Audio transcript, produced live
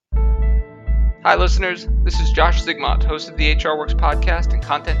Hi, listeners. This is Josh Zigmont, host of the HR Works podcast and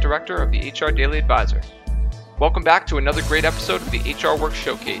content director of the HR Daily Advisor. Welcome back to another great episode of the HR Works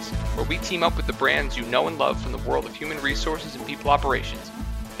Showcase, where we team up with the brands you know and love from the world of human resources and people operations,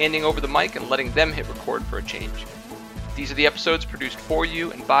 handing over the mic and letting them hit record for a change. These are the episodes produced for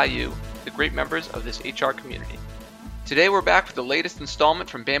you and by you, the great members of this HR community. Today we're back with the latest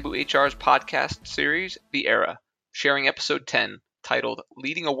installment from Bamboo HR's podcast series, The Era, sharing episode 10, titled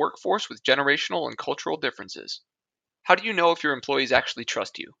Leading a Workforce with Generational and Cultural Differences. How do you know if your employees actually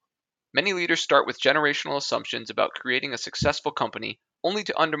trust you? Many leaders start with generational assumptions about creating a successful company, only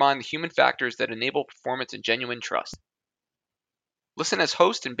to undermine the human factors that enable performance and genuine trust. Listen as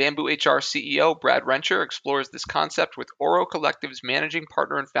host and Bamboo HR CEO Brad Rencher explores this concept with Oro Collective's managing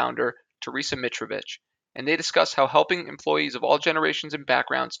partner and founder, Teresa Mitrovic, and they discuss how helping employees of all generations and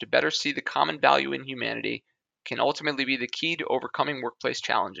backgrounds to better see the common value in humanity can ultimately be the key to overcoming workplace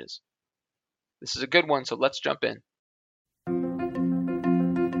challenges. This is a good one, so let's jump in.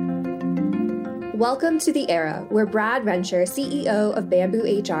 Welcome to The Era, where Brad Rencher, CEO of Bamboo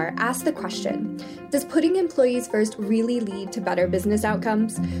HR, asks the question, does putting employees first really lead to better business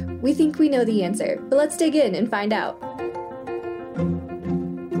outcomes? We think we know the answer, but let's dig in and find out.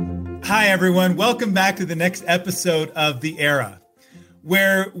 Hi, everyone. Welcome back to the next episode of The Era,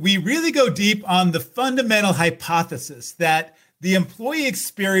 where we really go deep on the fundamental hypothesis that the employee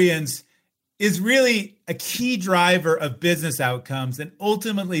experience is really a key driver of business outcomes and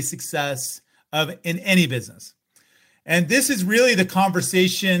ultimately success in any business. And this is really the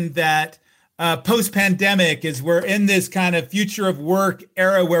conversation that post-pandemic, as we're in this kind of future of work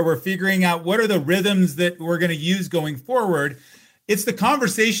era where we're figuring out what are the rhythms that we're going to use going forward. It's the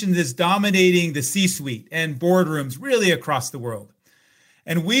conversation that's dominating the C-suite and boardrooms really across the world.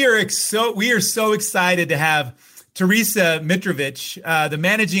 And we are so excited to have Teresa Mitrovic, the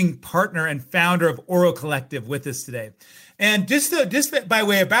managing partner and founder of Oro Collective, with us today. And just by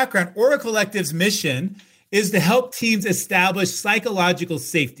way of background, Oro Collective's mission is to help teams establish psychological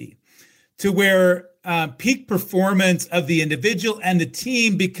safety to where peak performance of the individual and the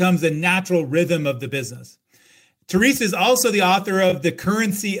team becomes a natural rhythm of the business. Teresa is also the author of The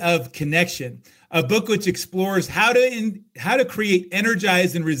Currency of Connection, a book which explores how to create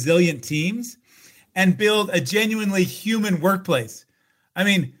energized and resilient teams and build a genuinely human workplace. I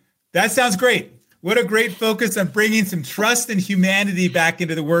mean, that sounds great. What a great focus on bringing some trust and humanity back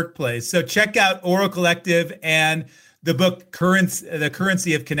into the workplace. So check out Oro Collective and the book, The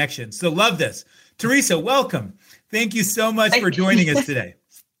Currency of Connection. So love this. Teresa, welcome. Thank you so much for joining us today.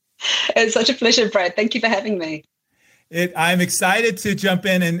 It's such a pleasure, Brad. Thank you for having me. I'm excited to jump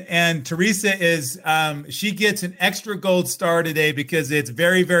in, and Teresa is, she gets an extra gold star today because it's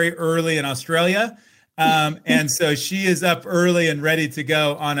very, very early in Australia. And so she is up early and ready to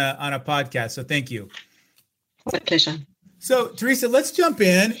go on a podcast. So thank you. My pleasure. So Teresa, let's jump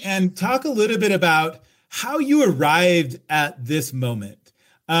in and talk a little bit about how you arrived at this moment.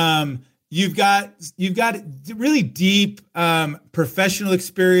 You've got really deep professional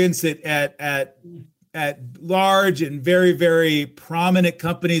experience at large and very, very prominent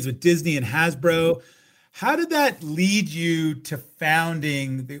companies with Disney and Hasbro. How did that lead you to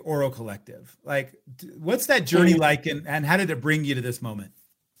founding the Oro Collective? Like, what's that journey like, and how did it bring you to this moment?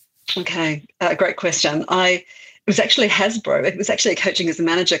 Okay, great question. It was actually Hasbro. It was actually a coaching as a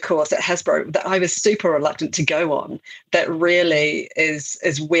manager course at Hasbro that I was super reluctant to go on. That really is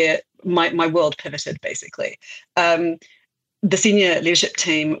where my world pivoted, basically. The senior leadership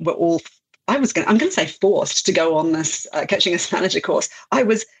team were all, I'm going to say forced to go on this coaching as a manager course. I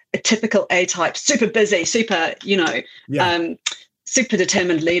was a typical A-type, super busy, super, super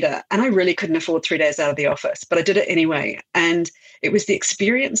determined leader. And I really couldn't afford 3 days out of the office, but I did it anyway. And it was the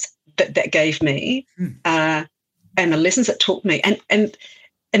experience that gave me and the lessons that taught me and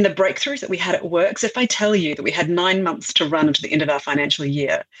the breakthroughs that we had at work. So if I tell you that we had 9 months to run until the end of our financial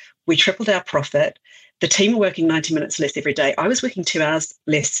year, we tripled our profit. The team were working 90 minutes less every day. I was working 2 hours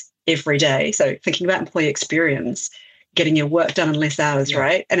less every day. So thinking about employee experience, getting your work done in less hours,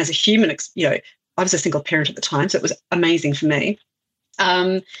 right? And as a human, I was a single parent at the time, so it was amazing for me.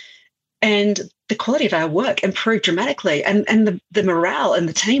 And the quality of our work improved dramatically, and the morale in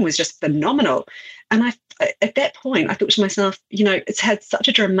the team was just phenomenal. And at that point, I thought to myself, it's had such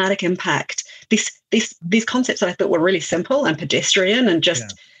a dramatic impact. These concepts that I thought were really simple and pedestrian and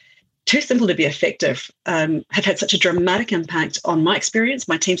just too simple to be effective, have had such a dramatic impact on my experience,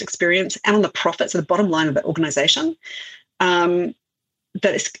 my team's experience, and on the profits and the bottom line of the organization, that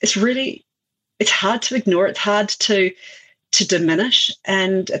it's hard to ignore. It's hard to diminish.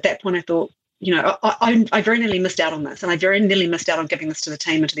 And at that point, I thought, I very nearly missed out on this, and I very nearly missed out on giving this to the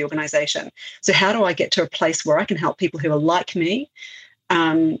team and to the organization. So how do I get to a place where I can help people who are like me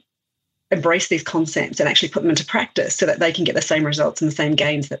embrace these concepts and actually put them into practice so that they can get the same results and the same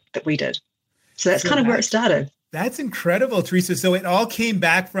gains that we did? So that's kind of where it started. That's incredible, Teresa. So it all came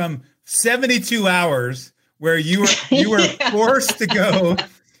back from 72 hours where you were forced to go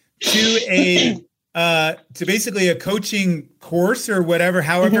to to basically a coaching course or whatever,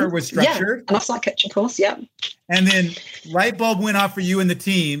 however it was structured. Yeah, an offsite coaching course, yeah. And then light bulb went off for you and the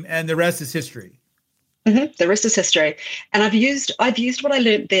team, and the rest is history. The rest is history. And I've used what I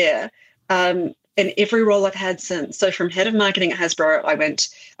learned there in every role I've had since. So from head of marketing at Hasbro, I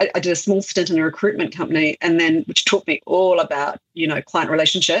did a small stint in a recruitment company, and then which taught me all about, client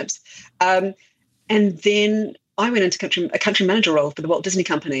relationships. And then I went into a country manager role for the Walt Disney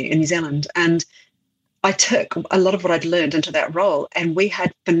Company in New Zealand. And I took a lot of what I'd learned into that role, and we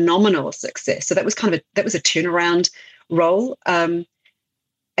had phenomenal success. So that was a turnaround role.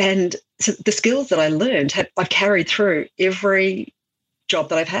 And so the skills that I learned, I've carried through every job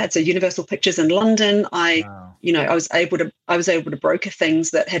that I've had. So Universal Pictures in London, I was able to broker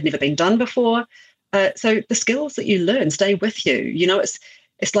things that had never been done before. So the skills that you learn stay with you.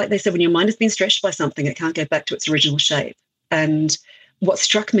 It's like they said, when your mind has been stretched by something, it can't go back to its original shape. And what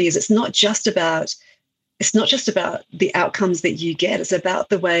struck me is it's not just about the outcomes that you get. It's about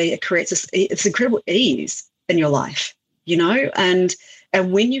the way it creates this incredible ease in your life, and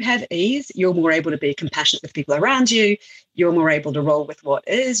when you have ease, you're more able to be compassionate with people around you. You're more able to roll with what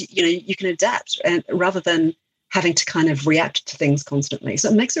is. You can adapt, and rather than having to kind of react to things constantly. So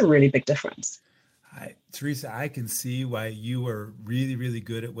it makes a really big difference. Teresa, I can see why you are really, really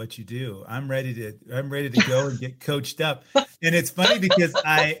good at what you do. I'm ready to go and get coached up. And it's funny because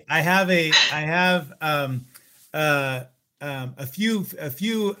I have a few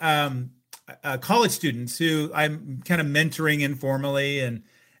college students who I'm kind of mentoring informally,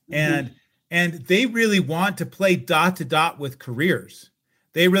 and they really want to play dot to dot with careers.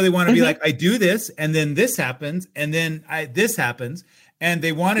 They really want to be like, I do this, and then this happens, and then this happens, and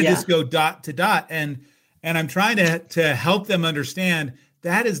they want to just go dot to dot. And I'm trying to help them understand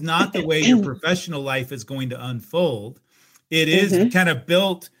that is not the way your professional life is going to unfold. It is kind of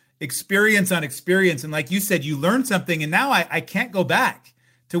built experience on experience. And like you said, you learn something, and now I can't go back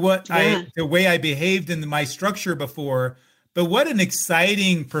to the way I behaved in my structure before. But what an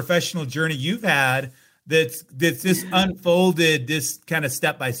exciting professional journey you've had that's just unfolded this kind of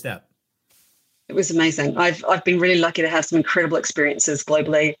step by step. It was amazing. I've been really lucky to have some incredible experiences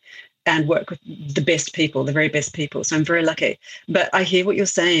globally and work with the best people, the very best people. So I'm very lucky. But I hear what you're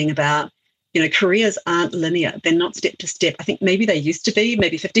saying about, careers aren't linear. They're not step to step. I think maybe they used to be,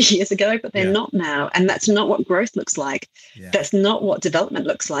 maybe 50 years ago, but they're not now. And that's not what growth looks like. Yeah. That's not what development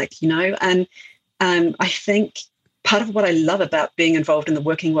looks like, And I think part of what I love about being involved in the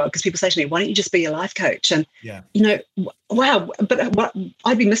working world, because people say to me, why don't you just be a life coach? And, wow, but what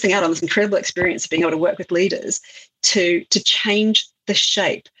I'd be missing out on this incredible experience of being able to work with leaders to change the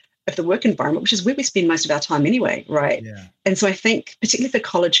shape of the work environment, which is where we spend most of our time anyway, right? Yeah. And so I think, particularly for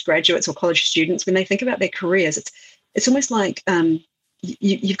college graduates or college students, when they think about their careers, it's almost like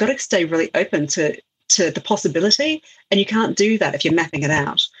you've got to stay really open to the possibility, and you can't do that if you're mapping it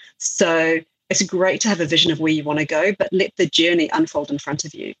out. So it's great to have a vision of where you want to go, but let the journey unfold in front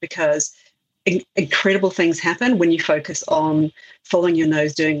of you, because incredible things happen when you focus on following your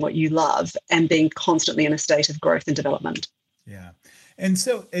nose, doing what you love, and being constantly in a state of growth and development. Yeah. And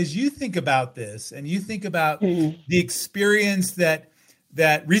so as you think about this, and you think about the experience that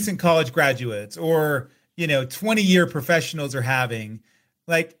recent college graduates or 20-year professionals are having,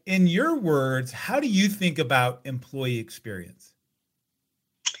 like, in your words, how do you think about employee experience?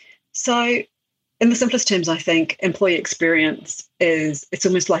 So in the simplest terms, I think employee experience it's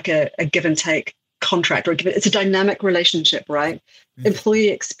almost like a give and take contract, or it's a dynamic relationship, right? Mm-hmm. Employee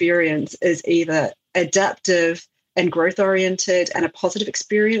experience is either adaptive and growth oriented and a positive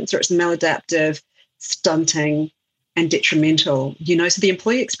experience, or it's maladaptive, stunting, and detrimental. So the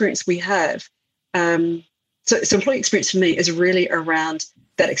employee experience we have, so employee experience for me is really around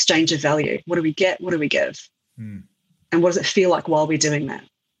that exchange of value. What do we get? What do we give? And what does it feel like while we're doing that?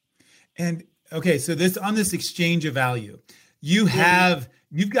 And okay, so on this exchange of value, you've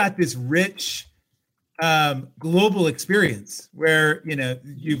got this rich global experience where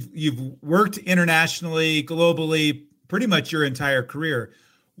you've worked internationally, globally, pretty much your entire career.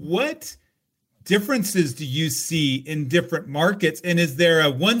 What differences do you see in different markets? And is there a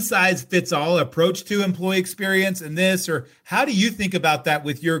one size fits all approach to employee experience in this, or how do you think about that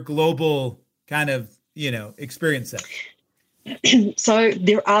with your global kind of experience set? So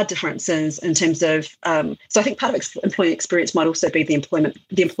there are differences in terms of, so I think part of employee experience might also be the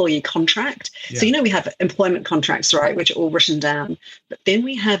employee contract. Yeah. So, we have employment contracts, right, which are all written down, but then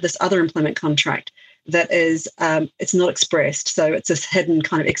we have this other employment contract that is, it's not expressed. So it's this hidden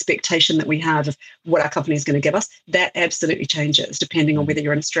kind of expectation that we have of what our company is going to give us. That absolutely changes depending on whether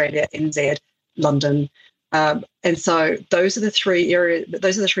you're in Australia, NZ, London. And so those are the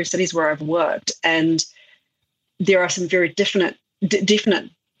three cities where I've worked. And there are some very definite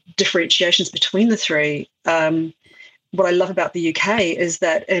differentiations between the three. What I love about the UK is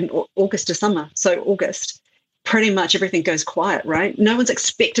that in August to summer, so August, pretty much everything goes quiet, right? No one's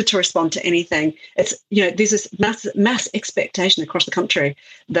expected to respond to anything. It's, there's this mass expectation across the country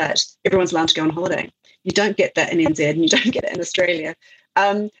that everyone's allowed to go on holiday. You don't get that in NZ and you don't get it in Australia.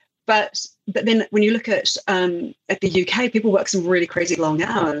 But then when you look at the UK, people work some really crazy long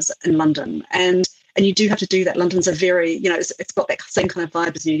hours in London, and you do have to do that. London's a very, it's got that same kind of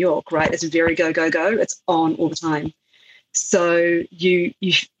vibe as New York, right? It's very go, go, go. It's on all the time. So you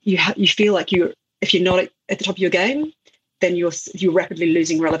feel like if you're not at the top of your game, then you're rapidly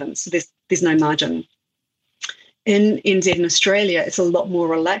losing relevance. So there's no margin. In NZ and Australia, it's a lot more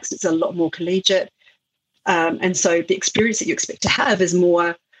relaxed. It's a lot more collegiate, and so the experience that you expect to have is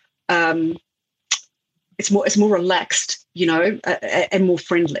more. It's more relaxed, and more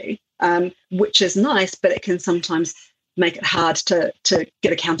friendly, which is nice, but it can sometimes make it hard to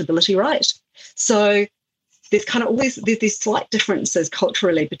get accountability right. So there's kind of always these slight differences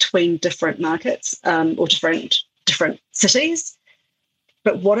culturally between different markets or different cities.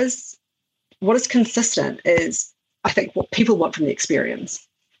 But what is consistent is, I think, what people want from the experience.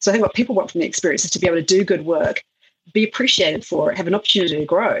 So I think what people want from the experience is to be able to do good work, be appreciated for it, have an opportunity to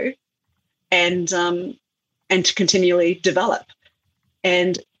grow, and to continually develop.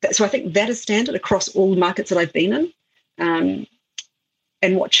 And so I think that is standard across all the markets that I've been in.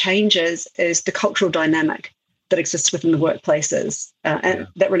 And what changes is the cultural dynamic that exists within the workplaces, and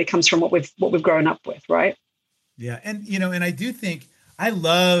that really comes from what we've grown up with, right? Yeah, and and I do think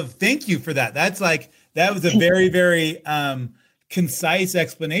thank you for that. That was a very, very concise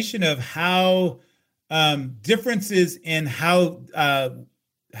explanation of how differences in how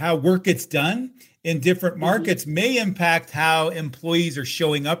work gets done in different markets may impact how employees are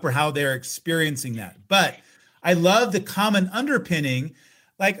showing up or how they're experiencing that. But I love the common underpinning.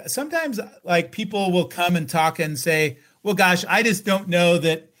 Like sometimes people will come and talk and say, well, gosh, I just don't know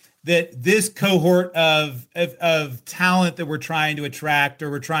that this cohort of talent that we're trying to attract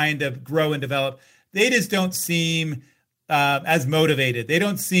or we're trying to grow and develop, they just don't seem as motivated. They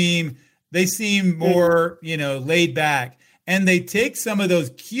seem more, laid back. And they take some of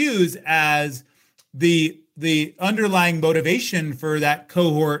those cues as the underlying motivation for that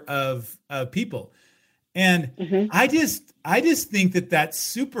cohort of people. And I just think that that's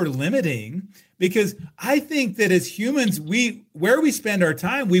super limiting, because I think that as humans, where we spend our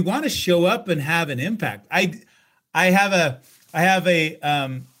time, we want to show up and have an impact. I have a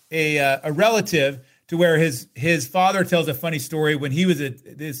relative to where his father tells a funny story when he was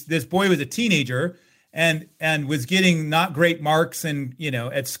this boy was a teenager and was getting not great marks and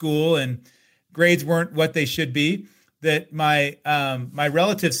at school, and grades weren't what they should be. That my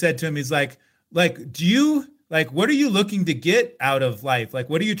relative said to him, he's like, do you what are you looking to get out of life? Like,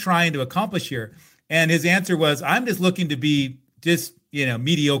 what are you trying to accomplish here? And his answer was, I'm just looking to be just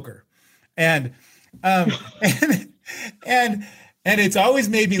mediocre. And and it's always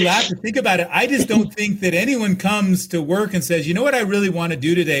made me laugh to think about it. I just don't think that anyone comes to work and says, what I really want to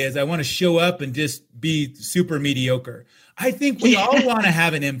do today is I want to show up and just be super mediocre. I think we all want to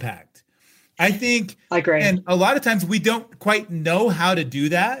have an impact. I agree. And a lot of times we don't quite know how to do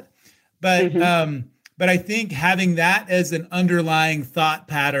that. But I think having that as an underlying thought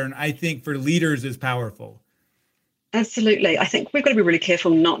pattern, I think for leaders is powerful. Absolutely. I think we've got to be really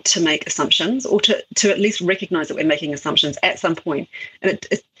careful not to make assumptions, or to at least recognize that we're making assumptions at some point.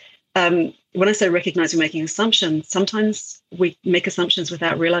 And when I say recognize we're making assumptions, sometimes we make assumptions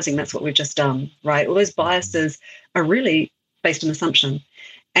without realizing that's what we've just done, right? All those biases are really based on assumption.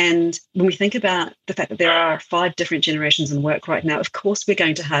 And when we think about the fact that there are 5 different generations in work right now, of course, we're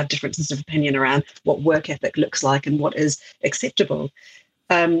going to have differences of opinion around what work ethic looks like and what is acceptable.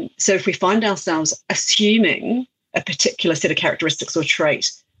 So if we find ourselves assuming a particular set of characteristics or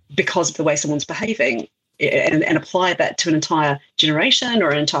trait because of the way someone's behaving and apply that to an entire generation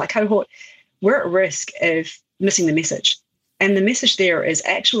or an entire cohort, we're at risk of missing the message. And the message there is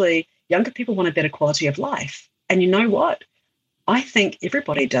actually younger people want a better quality of life. And you know what? I think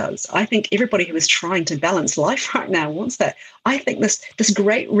everybody does. I think everybody who is trying to balance life right now wants that. I think this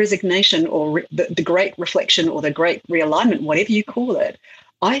great resignation or the great reflection or the great realignment, whatever you call it,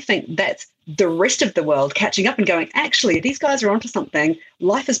 I think that's the rest of the world catching up and going, actually, these guys are onto something.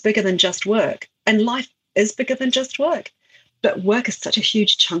 Life is bigger than just work. And life is bigger than just work. But work is such a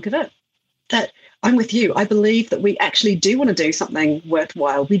huge chunk of it that I'm with you. I believe that we actually do want to do something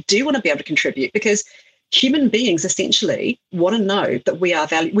worthwhile. We do want to be able to contribute because human beings essentially want to know that we are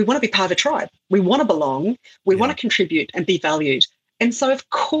valued. We want to be part of a tribe. We want to belong. We want to contribute and be valued. And so, of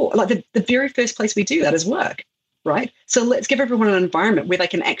course, like the very first place we do that is work, right? So let's give everyone an environment where they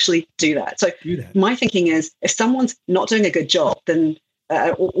can actually do that. So my thinking is if someone's not doing a good job, then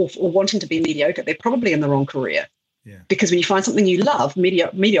or wanting to be mediocre, they're probably in the wrong career. Yeah. Because when you find something you love,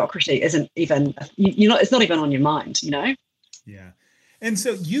 mediocrity isn't even, it's not even on your mind, Yeah. And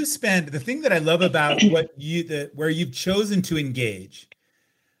so you spend, the thing that I love about where you've chosen to engage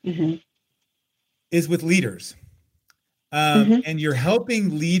is with leaders. And you're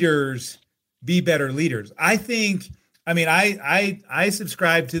helping leaders be better leaders. I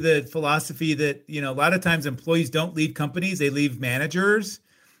subscribe to the philosophy that, a lot of times employees don't leave companies, they leave managers.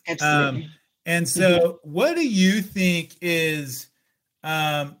 Absolutely. And so what do you think is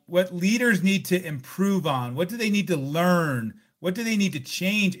what leaders need to improve on? What do they need to learn? What do they need to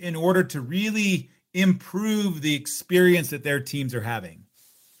change in order to really improve the experience that their teams are having?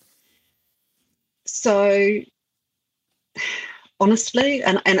 So honestly,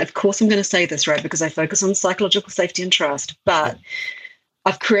 and of course I'm going to say this, right, because I focus on psychological safety and trust, but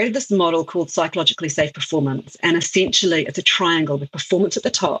I've created this model called psychologically safe performance. And essentially it's a triangle with performance at the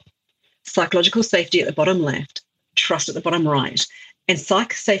top, psychological safety at the bottom left, trust at the bottom right. And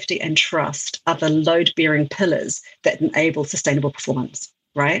psych safety and trust are the load-bearing pillars that enable sustainable performance,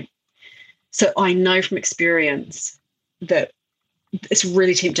 right? So I know from experience that it's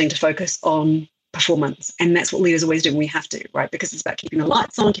really tempting to focus on performance. And that's what leaders always do when we have to, right? Because it's about keeping the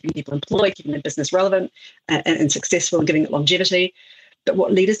lights on, keeping people employed, keeping their business relevant and successful and giving it longevity. But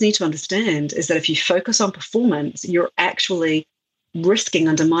what leaders need to understand is that if you focus on performance, you're actually risking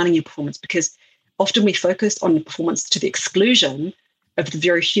undermining your performance because often we focus on performance to the exclusion of the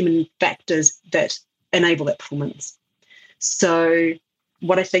very human factors that enable that performance. So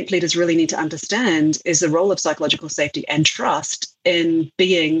what I think leaders really need to understand is the role of psychological safety and trust in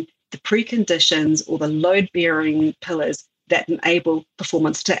being the preconditions or the load-bearing pillars that enable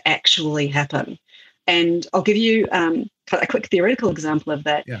performance to actually happen. And I'll give you a quick theoretical example of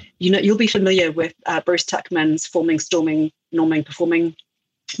that. Yeah. You'll be familiar with Bruce Tuckman's forming, storming, norming, performing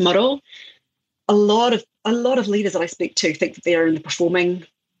model. A lot of leaders that I speak to think that they're in the performing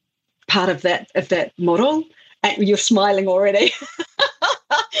part of that model. And you're smiling already.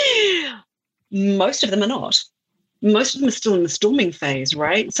 Most of them are not. Most of them are still in the storming phase,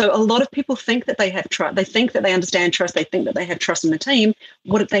 right? So a lot of people think that they have trust. They think that they understand trust. They think that they have trust in the team.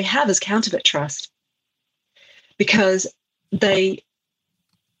 What they have is counterfeit trust because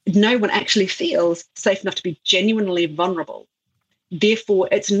no one actually feels safe enough to be genuinely vulnerable. Therefore,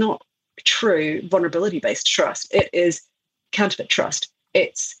 it's not true vulnerability-based trust. It is counterfeit trust.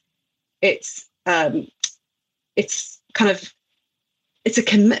 It's a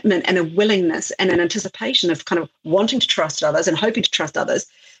commitment and a willingness and an anticipation of kind of wanting to trust others and hoping to trust others,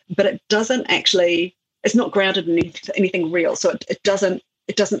 but it's not grounded in anything real. So it doesn't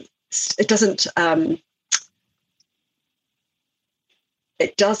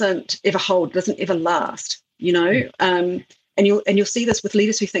ever hold, doesn't ever last, and you'll see this with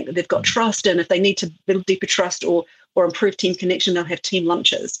leaders who think that they've got trust, and if they need to build deeper trust or improve team connection, they'll have team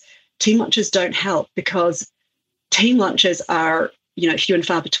lunches. Team lunches don't help because team lunches are few and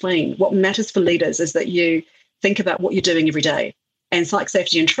far between. What matters for leaders is that you think about what you're doing every day. And psych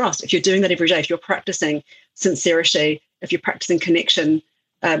safety and trust, if you're doing that every day, if you're practicing sincerity, if you're practicing connection,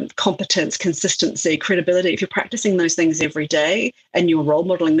 competence, consistency, credibility, if you're practicing those things every day and you're role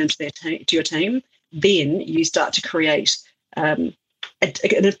modeling them to your team, then you start to create an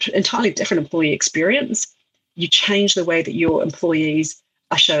entirely different employee experience. You change the way that your employees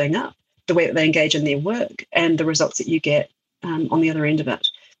are showing up, the way that they engage in their work, and the results that you get on the other end of it.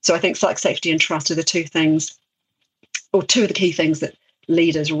 So I think psych safety and trust are the two things, or two of the key things that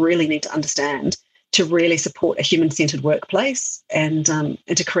leaders really need to understand to really support a human-centered workplace and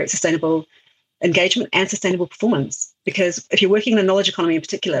to create sustainable engagement and sustainable performance. Because if you're working in a knowledge economy in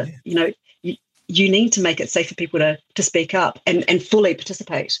particular, you need to make it safe for people to speak up and fully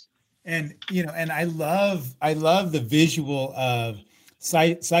participate. And I love the visual of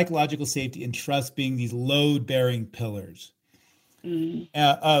psychological safety and trust being these load-bearing pillars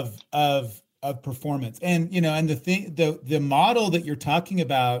of of performance. And, and the model that you're talking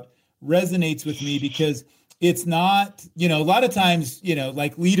about resonates with me because it's not, a lot of times,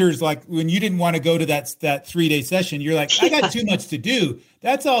 like leaders, like when you didn't want to go to that 3-day session, you're like, I got too much to do.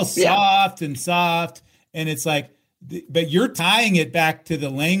 That's all soft. And it's like, but you're tying it back to the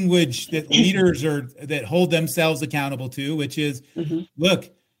language that leaders that hold themselves accountable to, which is, look,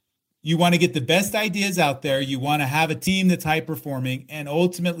 you want to get the best ideas out there. You want to have a team that's high performing, and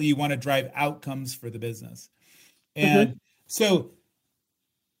ultimately you want to drive outcomes for the business. And so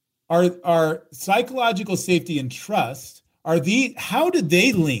our psychological safety and trust how did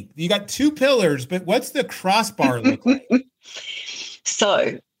they link? You got two pillars, but what's the crossbar look like?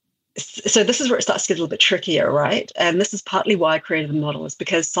 So this is where it starts to get a little bit trickier, right? And this is partly why I created the model, is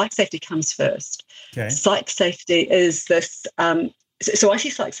because psych safety comes first. Okay. Psych safety is this, so I see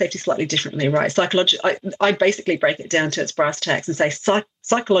psych safety slightly differently, right? I basically break it down to its brass tacks and say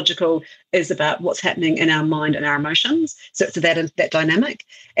psychological is about what's happening in our mind and our emotions. So it's that dynamic.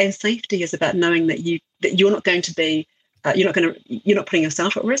 And safety is about knowing that you're not going to be, you're not putting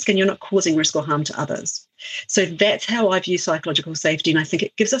yourself at risk, and you're not causing risk or harm to others. So that's how I view psychological safety. And I think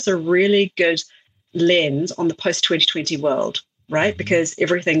it gives us a really good lens on the post-2020 world, right? Because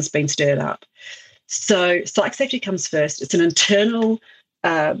everything's been stirred up. So psych safety comes first. It's an internal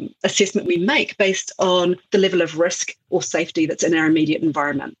assessment we make based on the level of risk or safety that's in our immediate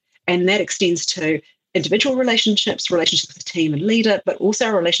environment. And that extends to individual relationships with the team and leader, but also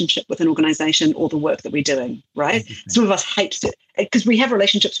our relationship with an organization or the work that we're doing, right? Some of us hate it because we have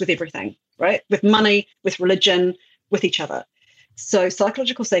relationships with everything, right? With money, with religion, with each other. So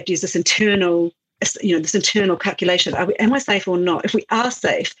psychological safety is this internal calculation. Am I safe or not? If we are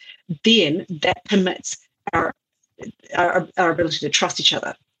safe, then that permits our ability to trust each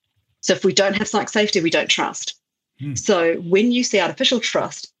other. So if we don't have psych safety, we don't trust. So when you see artificial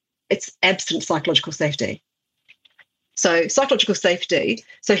trust, it's absent psychological safety. So psychological safety,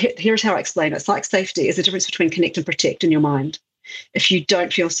 so here's how I explain it. Psych safety is the difference between connect and protect in your mind. If you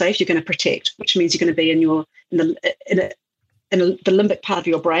don't feel safe, you're going to protect, which means you're going to be in the limbic part of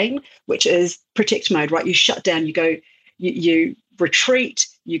your brain, which is protect mode, right? You shut down, you retreat,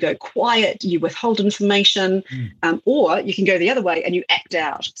 you go quiet, you withhold information, or you can go the other way and you act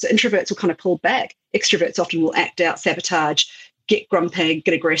out. So introverts will kind of pull back. Extroverts often will act out, sabotage, get grumpy,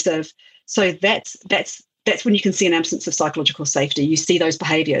 get aggressive. So that's when you can see an absence of psychological safety. You see those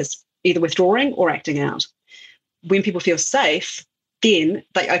behaviors, either withdrawing or acting out. When people feel safe, then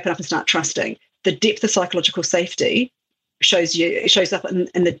they open up and start trusting. The depth of psychological safety shows up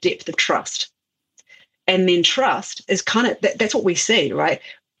in the depth of trust. And then trust is kind of, that's what we see, right?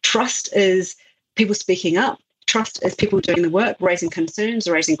 Trust is people speaking up. Trust is people doing the work, raising concerns,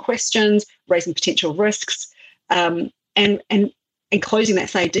 raising questions, raising potential risks, and closing that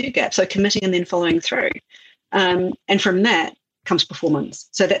say-do gap. So committing and then following through. And from that comes performance.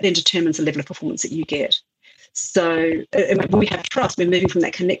 So that then determines the level of performance that you get. So when we have trust, we're moving from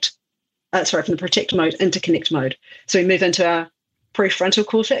that from the protect mode into connect mode. So we move into our prefrontal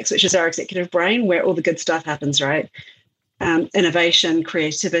cortex, which is our executive brain, where all the good stuff happens, right? Innovation,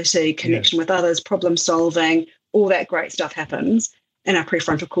 creativity, connection with others, problem solving, all that great stuff happens in our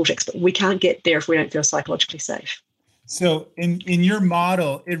prefrontal cortex. But we can't get there if we don't feel psychologically safe. So in your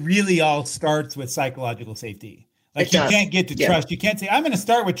model, it really all starts with psychological safety. Like you can't get to trust. You can't say, I'm going to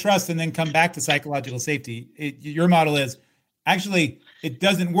start with trust and then come back to psychological safety. Your model is actually, it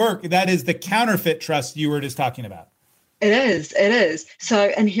doesn't work. That is the counterfeit trust you were just talking about. It is.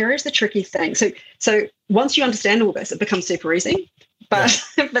 So, and here is the tricky thing. So once you understand all this, it becomes super easy, but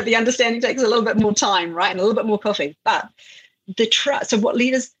the understanding takes a little bit more time, right? And a little bit more coffee. But the trust, so what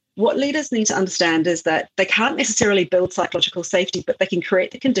leaders need to understand is that they can't necessarily build psychological safety, but they can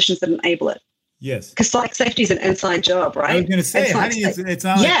create the conditions that enable it. Yes. Because psych safety is an inside job, right? I was going to say, it's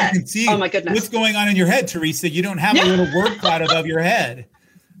not like you can see my goodness. What's going on in your head, Teresa. You don't have a little word cloud above your head,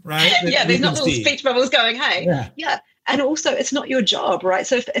 right? There's not little speech bubbles going, hey. Yeah. And also, it's not your job, right?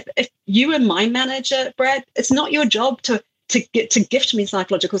 So if you were my manager, Brad, it's not your job to gift me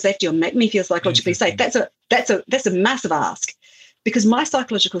psychological safety or make me feel psychologically safe. That's a massive ask, because my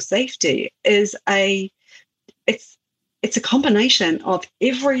psychological safety is it's a combination of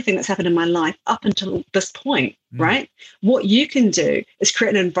everything that's happened in my life up until this point, right? What you can do is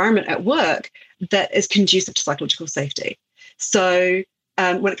create an environment at work that is conducive to psychological safety. So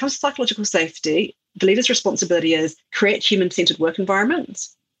when it comes to psychological safety, the leader's responsibility is create human-centered work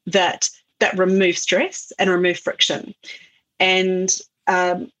environments that remove stress and remove friction. And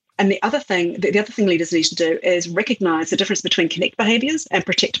the other thing leaders need to do is recognize the difference between connect behaviors and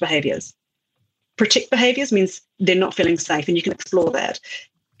protect behaviors. Protect behaviors means they're not feeling safe, and you can explore that.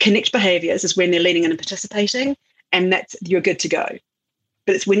 connect behaviors is when they're leaning in and participating, and you're good to go.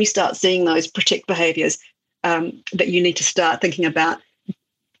 But it's when you start seeing those protect behaviors that you need to start thinking about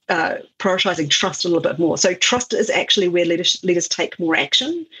prioritizing trust a little bit more. So trust is actually where leaders take more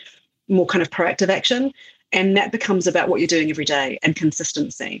action, more kind of proactive action, and that becomes about what you're doing every day and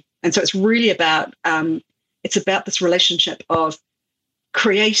consistency. And so it's really about this relationship of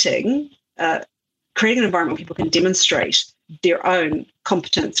creating an environment where people can demonstrate their own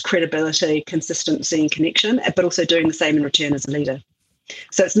competence, credibility, consistency, and connection, but also doing the same in return as a leader.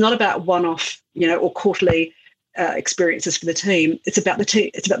 So it's not about one-off, or quarterly experiences for the team. It's about the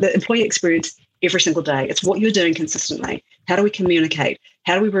team. It's about the employee experience every single day. It's what you're doing consistently. How do we communicate?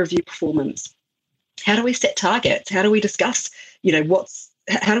 How do we review performance? How do we set targets? How do we discuss,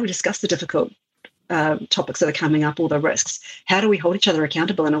 how do we discuss the difficult topics that are coming up, or the risks? How do we hold each other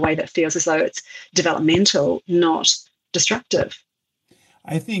accountable in a way that feels as though it's developmental, not destructive?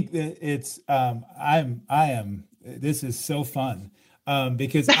 I think that it's this is so fun.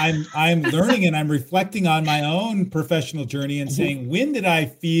 Because I'm learning and I'm reflecting on my own professional journey and saying, when did I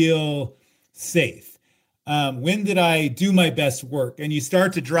feel safe? When did I do my best work? And you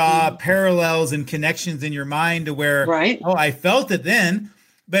start to draw parallels and connections in your mind to where, right. Oh, I felt it then.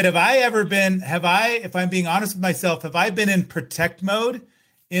 But if I'm being honest with myself, have I been in protect mode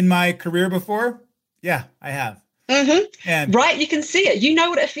in my career before? Yeah, I have. Mm-hmm. And right, you can see it. You know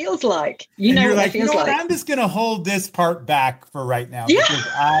what it feels like. You know what it feels like. I'm just going to hold this part back for right now. Yeah. Because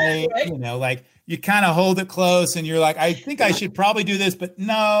right. You kind of hold it close and you're like, I think I should probably do this, but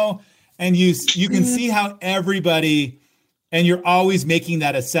no. And you can see how everybody, and you're always making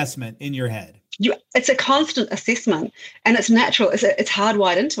that assessment in your head. It's a constant assessment, and it's natural. It's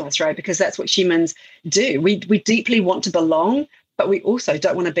hardwired into us, right? Because that's what humans do. We deeply want to belong, but we also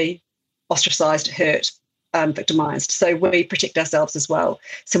don't want to be ostracized, hurt, victimized. So we protect ourselves as well.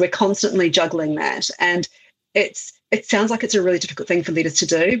 So we're constantly juggling that. And it sounds like it's a really difficult thing for leaders to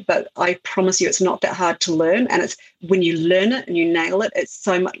do, but I promise you it's not that hard to learn. And it's when you learn it and you nail it,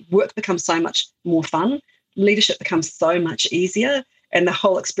 work becomes so much more fun. Leadership becomes so much easier. And the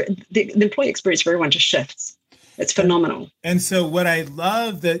whole experience, the employee experience for everyone just shifts. It's phenomenal. And so what I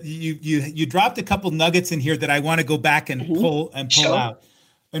love that you dropped a couple nuggets in here that I want to go back and pull Sure. out.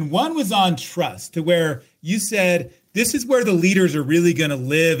 And one was on trust, to where you said, this is where the leaders are really going to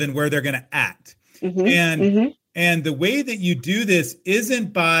live and where they're going to act. And the way that you do this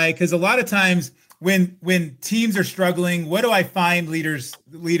isn't because a lot of times when teams are struggling, what do I find leaders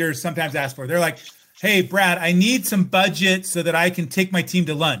sometimes ask for? They're like, hey, Brad, I need some budget so that I can take my team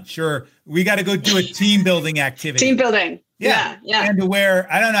to lunch, or we got to go do a team building activity. Team building. Yeah. And to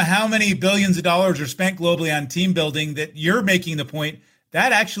where I don't know how many billions of dollars are spent globally on team building, that you're making the point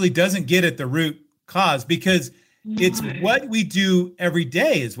that actually doesn't get at the root cause, because it's what we do every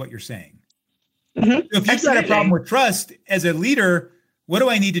day is what you're saying. So if you've got a problem with trust as a leader, what do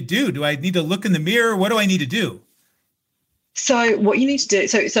I need to do? Do I need to look in the mirror? What do I need to do? So what you need to do,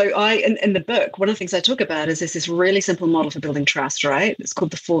 so I, in the book, one of the things I talk about is this really simple model for building trust, right? It's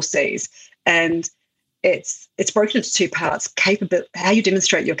called the 4 C's. And it's broken into 2 parts: how you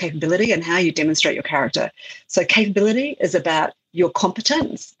demonstrate your capability and how you demonstrate your character. So capability is about your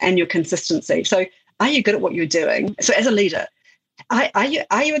competence and your consistency. So are you good at what you're doing? So as a leader, are you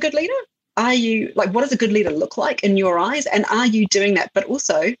a good leader? Are you, what does a good leader look like in your eyes? And are you doing that? But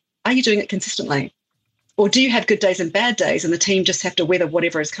also, are you doing it consistently? Or do you have good days and bad days and the team just have to weather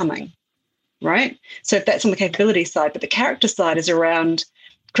whatever is coming, right? So that's on the capability side. But the character side is around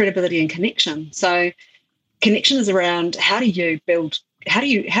credibility and connection. So connection is around how do you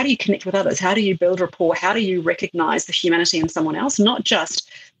connect with others? How do you build rapport? How do you recognize the humanity in someone else, not just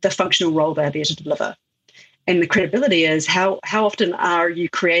the functional role they're there to deliver? And the credibility is how often are you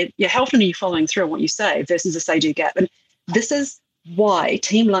following through on what you say versus a say-do gap? And this is why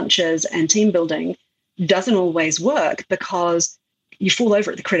team lunches and team building doesn't always work, because you fall over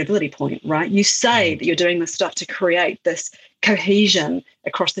at the credibility point, right? You say that you're doing this stuff to create this cohesion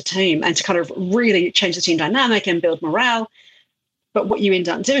across the team and to kind of really change the team dynamic and build morale. But what you end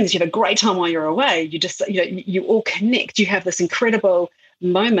up doing is you have a great time while you're away. You just, you all connect. You have this incredible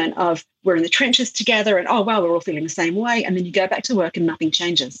moment of we're in the trenches together and, oh, wow, we're all feeling the same way. And then you go back to work and nothing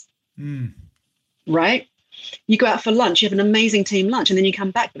changes, right? You go out for lunch, you have an amazing team lunch, and then you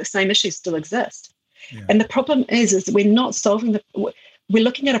come back, but the same issues still exist. Yeah. And the problem is we're not solving we're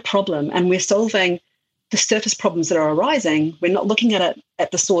looking at a problem and we're solving the surface problems that are arising. We're not looking at it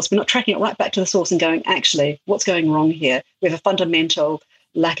at the source. We're not tracking it right back to the source and going, actually, what's going wrong here? We have a fundamental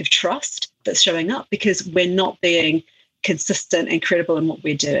lack of trust that's showing up because we're not being consistent and credible in what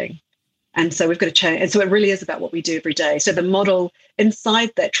we're doing. And so we've got to change. And so it really is about what we do every day. So the model,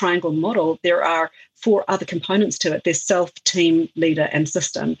 inside that triangle model, there are 4 other components to it. There's self, team, leader, and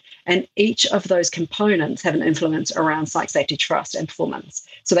system. And each of those components have an influence around psych safety, trust, and performance.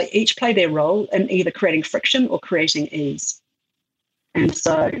 So they each play their role in either creating friction or creating ease. And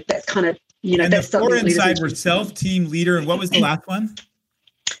so that's kind of, and that's the 4 inside were leaders self, team, leader, and what was the last one?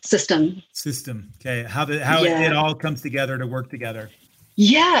 System. Okay. How it all comes together to work together.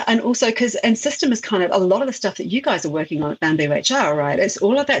 Yeah, and also and system is kind of a lot of the stuff that you guys are working on at Bamboo HR, right? It's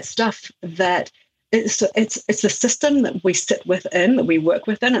all of that stuff that it's the system that we sit within, that we work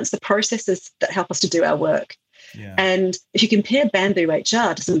within. It's the processes that help us to do our work. Yeah. And if you compare Bamboo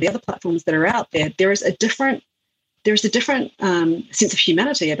HR to some of the other platforms that are out there, there is a different sense of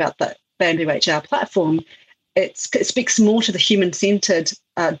humanity about the Bamboo HR platform. It speaks more to the human-centered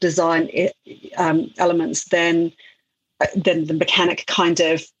design elements than the mechanic kind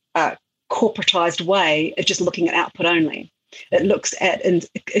of corporatized way of just looking at output only. It looks at an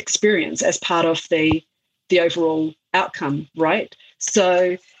experience as part of the overall outcome, right?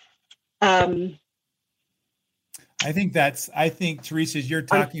 So I think Teresa, you're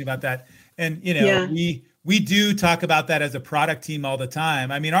talking about that. And we do talk about that as a product team all the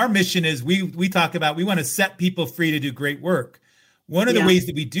time. I mean, our mission is we talk about, we want to set people free to do great work. One of the ways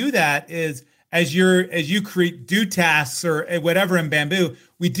that we do that is as you do tasks or whatever in Bamboo,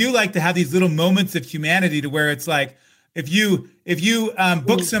 we do like to have these little moments of humanity to where it's like, if you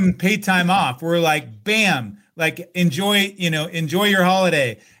book some paid time off, we're like, bam, like enjoy your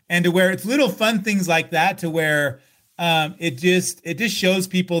holiday. And to where it's little fun things like that, to where it just shows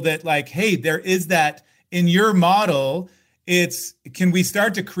people that like, hey, there is that in your model. Can we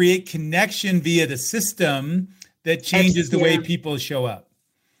start to create connection via the system that changes the way people show up?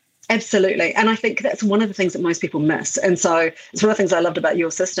 Absolutely. And I think that's one of the things that most people miss. And so it's one of the things I loved about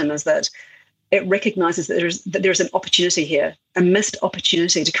your system is that it recognizes that there's an opportunity here, a missed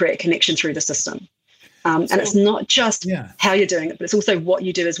opportunity to create connection through the system. And it's not just how you're doing it, but it's also what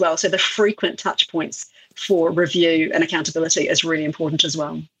you do as well. So the frequent touch points for review and accountability is really important as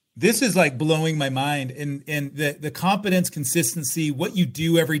well. This is like blowing my mind, and the competence, consistency, what you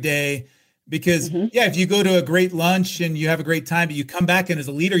do every day. Because if you go to a great lunch and you have a great time, but you come back and as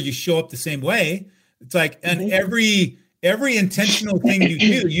a leader, you show up the same way. It's like, and every intentional thing you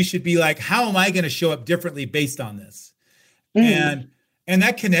do, you should be like, how am I going to show up differently based on this? And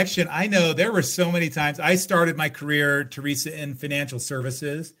that connection, I know there were so many times I started my career, Teresa, in financial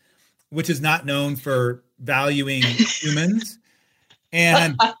services, which is not known for valuing humans.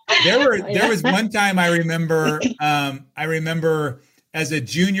 And there was one time I remember as a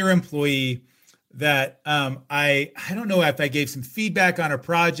junior employee that I don't know if I gave some feedback on a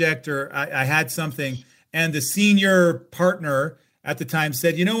project or I had something, and the senior partner at the time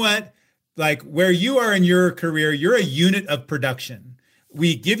said, you know what, like where you are in your career, you're a unit of production.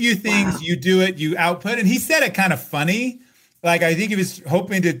 We give you things, you do it, you output. And he said it kind of funny. Like, I think he was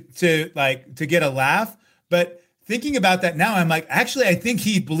hoping to get a laugh, but thinking about that now, I'm like, actually, I think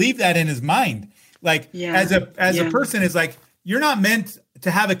he believed that in his mind. Like as a person is like, you're not meant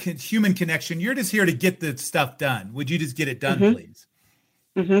to have a human connection. You're just here to get the stuff done. Would you just get it done, please?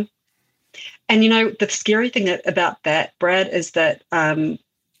 Mm-hmm. And the scary thing about that, Brad, is that I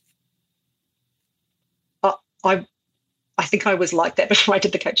think I was like that before I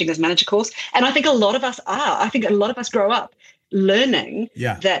did the Coaching as Manager course. And I think a lot of us are. I think a lot of us grow up learning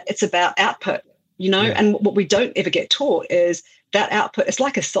that it's about output, and what we don't ever get taught is that output. It's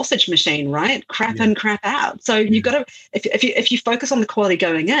like a sausage machine, right? Crap in, crap out. So you've got to, if you focus on the quality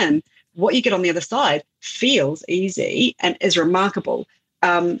going in, what you get on the other side feels easy and is remarkable.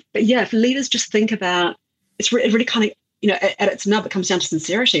 But if leaders just think about, it's really kind of, at its nub, it comes down to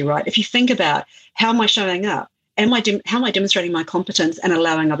sincerity, right? If you think about how am I showing up? How am I demonstrating my competence and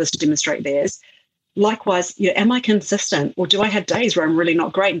allowing others to demonstrate theirs? Likewise, am I consistent, or do I have days where I'm really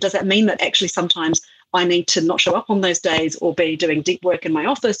not great? And does that mean that actually sometimes I need to not show up on those days or be doing deep work in my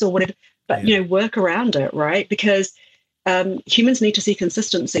office or whatever, but, work around it, right? Because humans need to see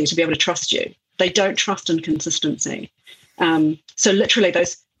consistency to be able to trust you. They don't trust inconsistency. So literally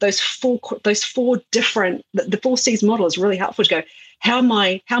those four different, the 4 C's model is really helpful to go, how am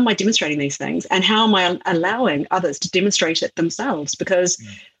I demonstrating these things, and how am I allowing others to demonstrate it themselves? Because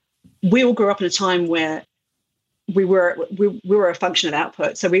we all grew up in a time where we were a function of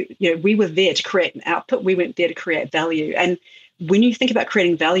output. So we were there to create an output. We weren't there to create value. And when you think about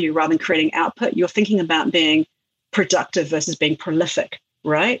creating value rather than creating output, you're thinking about being productive versus being prolific,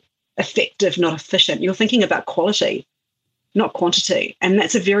 right? Effective, not efficient. You're thinking about quality, not quantity. And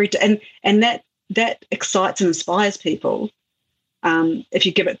that's a very and that excites and inspires people. if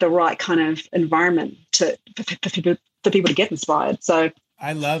you give it the right kind of environment for people to get inspired. So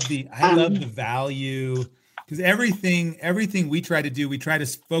I love the value, because everything we try to do, we try to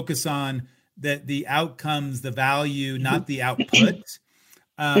focus on the outcomes, the value, not the output.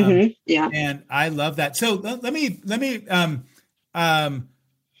 And I love that. So let me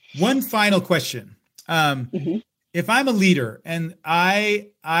one final question. If I'm a leader and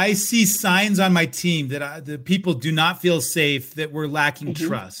I see signs on my team that the people do not feel safe, that we're lacking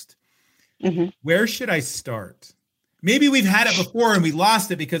trust, where should I start? Maybe we've had it before and we lost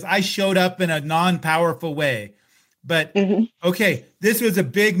it because I showed up in a non-powerful way. But okay, this was a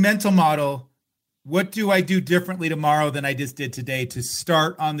big mental model. What do I do differently tomorrow than I just did today to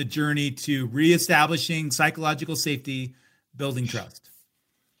start on the journey to reestablishing psychological safety, building trust?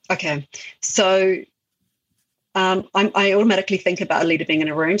 Okay, so I automatically think about a leader being in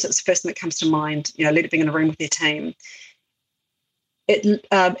a room. So it's the first thing that comes to mind, a leader being in a room with their team.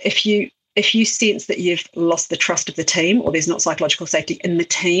 If you sense that you've lost the trust of the team, or there's not psychological safety in the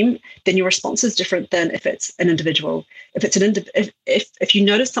team, then your response is different than if it's an individual. If you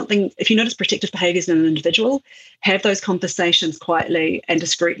notice something, if you notice protective behaviors in an individual, have those conversations quietly and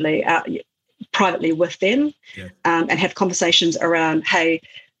discreetly, privately with them, and have conversations around, hey.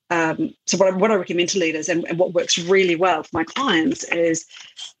 So what I recommend to leaders, and what works really well for my clients is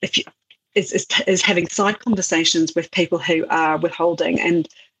is having side conversations with people who are withholding and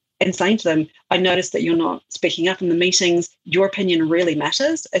saying to them, I noticed that you're not speaking up in the meetings. Your opinion really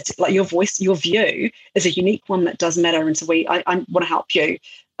matters. It's like your voice, your view is a unique one that does matter. And so I want to help you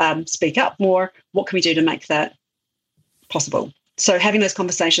speak up more. What can we do to make that possible? So having those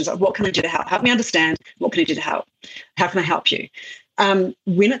conversations, like, what can I do to help? Help me understand. What can I do to help? How can I help you?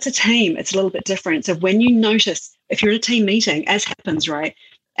 When it's a team, it's a little bit different. So when you notice, if you're in a team meeting, as happens, right,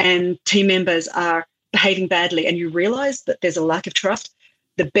 and team members are behaving badly and you realize that there's a lack of trust,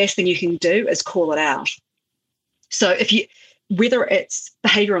 the best thing you can do is call it out. So whether it's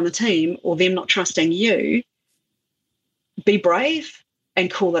behavior on the team or them not trusting you, be brave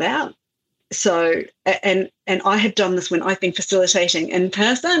and call it out. So, and I have done this when I've been facilitating in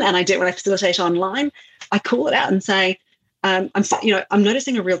person, and I do it when I facilitate online. I call it out and say, I'm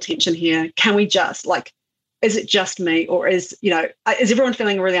noticing a real tension here. Can we just, is it just me, or is everyone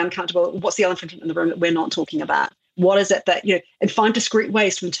feeling really uncomfortable? What's the elephant in the room that we're not talking about? What is it that, and find discreet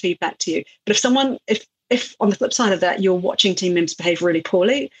ways for them to feed back to you. But if on the flip side of that, you're watching team members behave really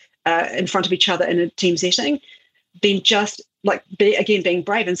poorly in front of each other in a team setting, then just being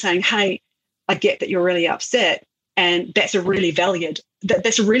brave and saying, hey, I get that you're really upset. And that's a really valid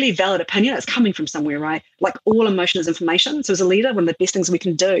opinion. It's coming from somewhere, right? Like, all emotion is information. So as a leader, one of the best things we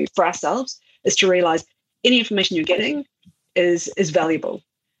can do for ourselves is to realize any information you're getting is valuable.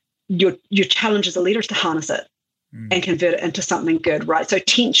 Your challenge as a leader is to harness it and convert it into something good, right? So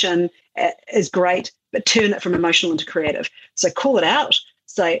tension is great, but turn it from emotional into creative. So call it out.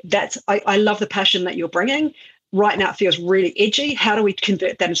 Say, I love the passion that you're bringing. Right now it feels really edgy. How do we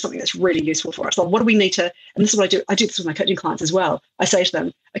convert that into something that's really useful for us? Like, what do we need to, and this is what I do. I do this with my coaching clients as well. I say to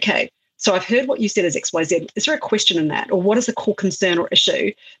them, okay, so I've heard what you said is XYZ. Is there a question in that? Or what is the core concern or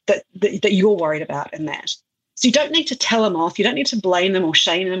issue that you're worried about in that? So you don't need to tell them off. You don't need to blame them or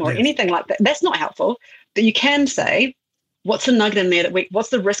shame them or anything like that. That's not helpful. But you can say, what's the nugget in there what's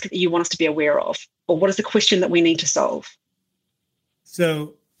the risk that you want us to be aware of? Or what is the question that we need to solve?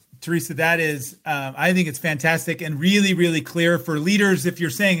 So, Teresa, that is, I think it's fantastic and really, really clear for leaders. If you're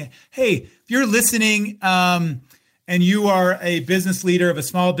saying, hey, if you're listening and you are a business leader of a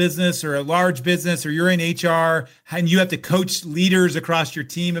small business or a large business, or you're in HR and you have to coach leaders across your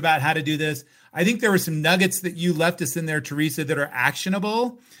team about how to do this, I think there were some nuggets that you left us in there, Teresa, that are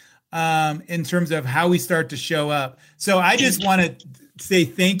actionable in terms of how we start to show up. So I just want to say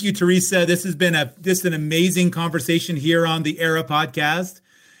thank you, Teresa. This has been just an amazing conversation here on the ERA podcast,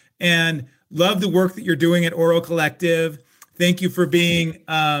 and love the work that you're doing at Oro Collective. Thank you for being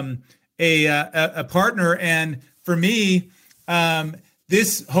a partner. And for me,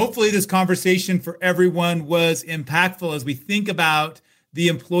 hopefully this conversation for everyone was impactful as we think about the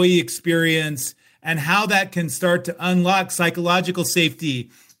employee experience and how that can start to unlock psychological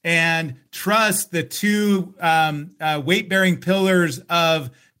safety and trust, the two weight-bearing pillars of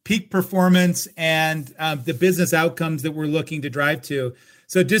peak performance and the business outcomes that we're looking to drive to.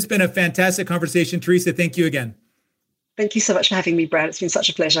 So just been a fantastic conversation. Teresa, thank you again. Thank you so much for having me, Brad. It's been such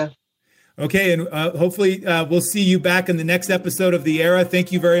a pleasure. Okay, and hopefully we'll see you back in the next episode of The Era.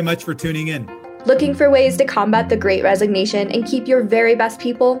 Thank you very much for tuning in. Looking for ways to combat the Great Resignation and keep your very best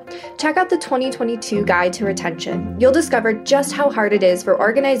people? Check out the 2022 Guide to Retention. You'll discover just how hard it is for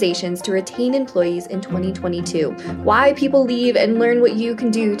organizations to retain employees in 2022, why people leave, and learn what you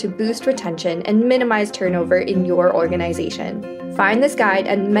can do to boost retention and minimize turnover in your organization. Find this guide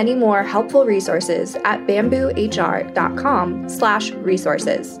and many more helpful resources at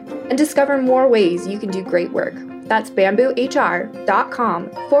bamboohr.com/resources and discover more ways you can do great work. That's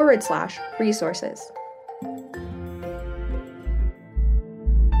bamboohr.com/resources.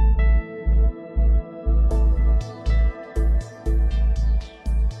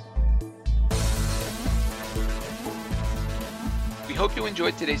 We hope you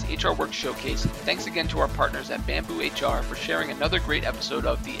enjoyed today's HR Works Showcase. Thanks again to our partners at Bamboo HR for sharing another great episode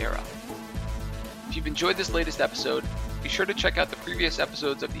of The Era. If you've enjoyed this latest episode, be sure to check out the previous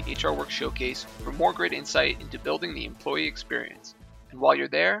episodes of the HR Works Showcase for more great insight into building the employee experience. And while you're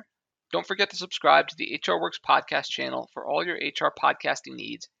there, don't forget to subscribe to the HR Works podcast channel for all your HR podcasting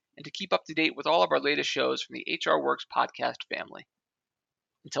needs and to keep up to date with all of our latest shows from the HR Works podcast family.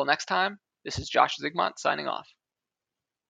 Until next time, this is Josh Zigmont signing off.